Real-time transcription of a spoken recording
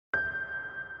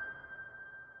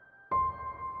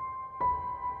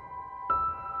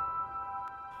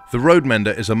The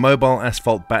Roadmender is a mobile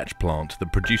asphalt batch plant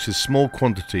that produces small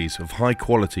quantities of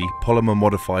high-quality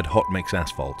polymer-modified hot mix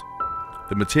asphalt.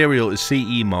 The material is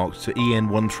CE marked to EN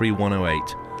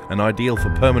 13108 and ideal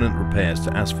for permanent repairs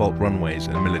to asphalt runways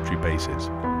and military bases.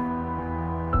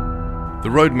 The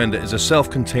Roadmender is a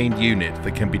self-contained unit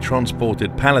that can be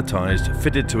transported palletized,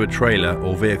 fitted to a trailer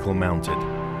or vehicle mounted.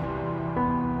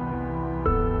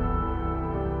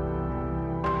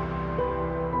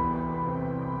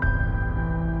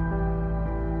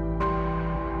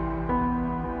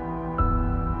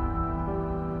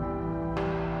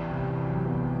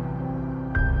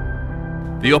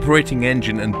 The operating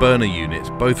engine and burner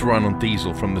units both run on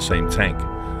diesel from the same tank.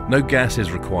 No gas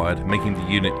is required, making the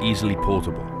unit easily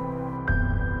portable.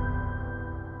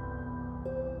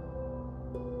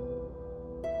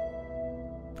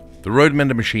 The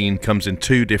Roadmender machine comes in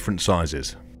two different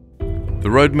sizes. The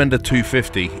Roadmender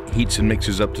 250 heats and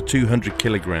mixes up to 200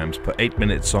 kilograms per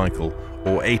 8-minute cycle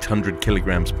or 800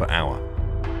 kilograms per hour.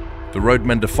 The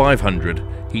Roadmender 500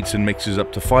 heats and mixes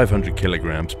up to 500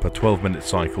 kilograms per 12-minute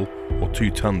cycle or 2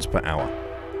 tons per hour.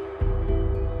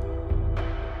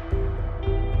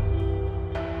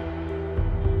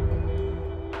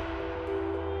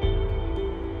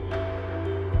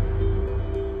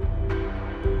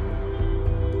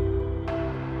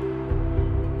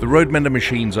 The Roadmender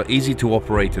machines are easy to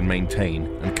operate and maintain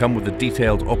and come with a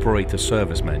detailed operator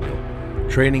service manual.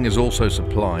 Training is also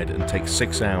supplied and takes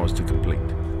 6 hours to complete.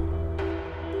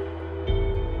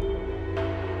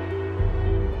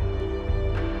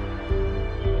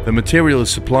 The material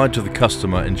is supplied to the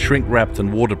customer in shrink-wrapped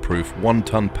and waterproof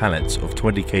 1-ton pallets of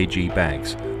 20 kg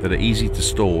bags that are easy to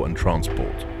store and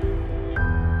transport.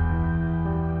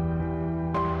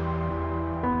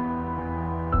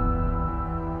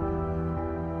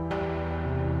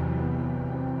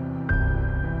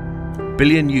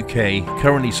 Carillion UK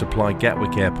currently supply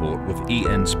Gatwick Airport with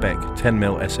EN spec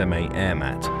 10mm SMA air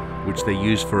mat, which they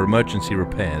use for emergency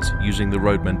repairs using the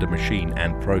Roadmender machine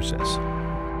and process.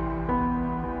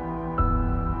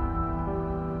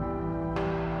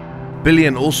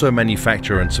 Carillion also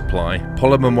manufacture and supply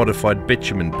polymer-modified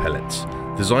bitumen pellets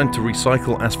designed to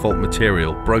recycle asphalt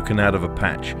material broken out of a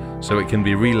patch so it can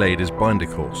be relayed as binder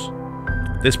course.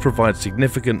 This provides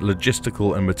significant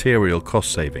logistical and material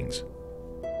cost savings.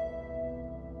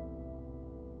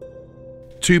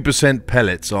 2%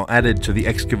 pellets are added to the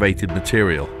excavated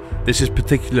material. This is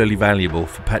particularly valuable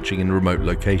for patching in remote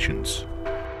locations.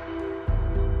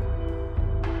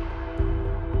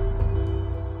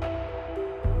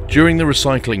 During the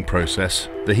recycling process,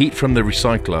 the heat from the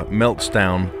recycler melts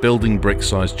down building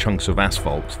brick-sized chunks of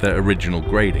asphalt to their original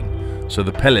grading, so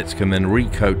the pellets can then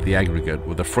recoat the aggregate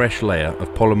with a fresh layer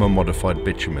of polymer-modified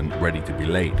bitumen ready to be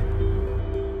laid.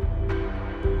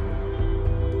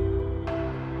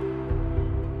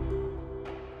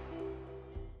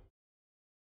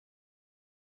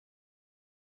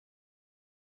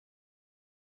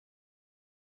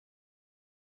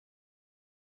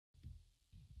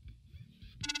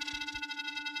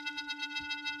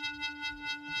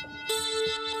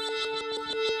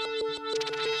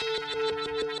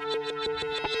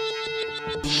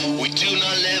 We do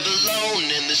not live alone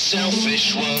in this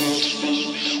selfish world.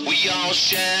 We all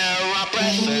share our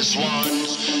breath as one.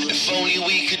 If only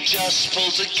we could just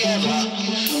pull together.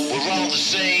 We're all the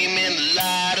same in the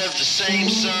light of the same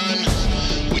sun.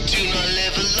 We do not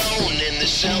live alone in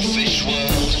this selfish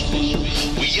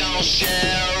world. We all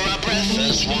share our breath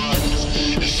as one.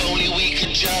 If only we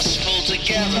could just pull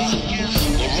together.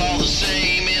 We're all the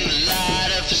same in the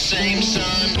light of the same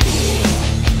sun.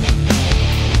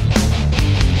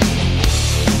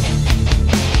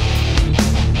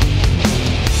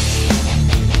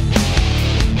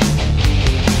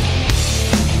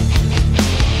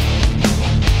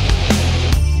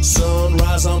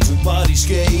 Sunrise onto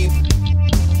bodyscape.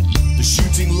 The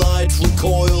shooting light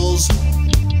recoils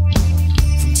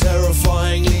from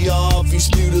terrifyingly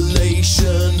obvious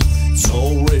mutilation. It's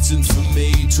all written for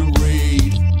me to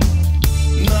read,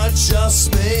 not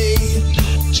just me.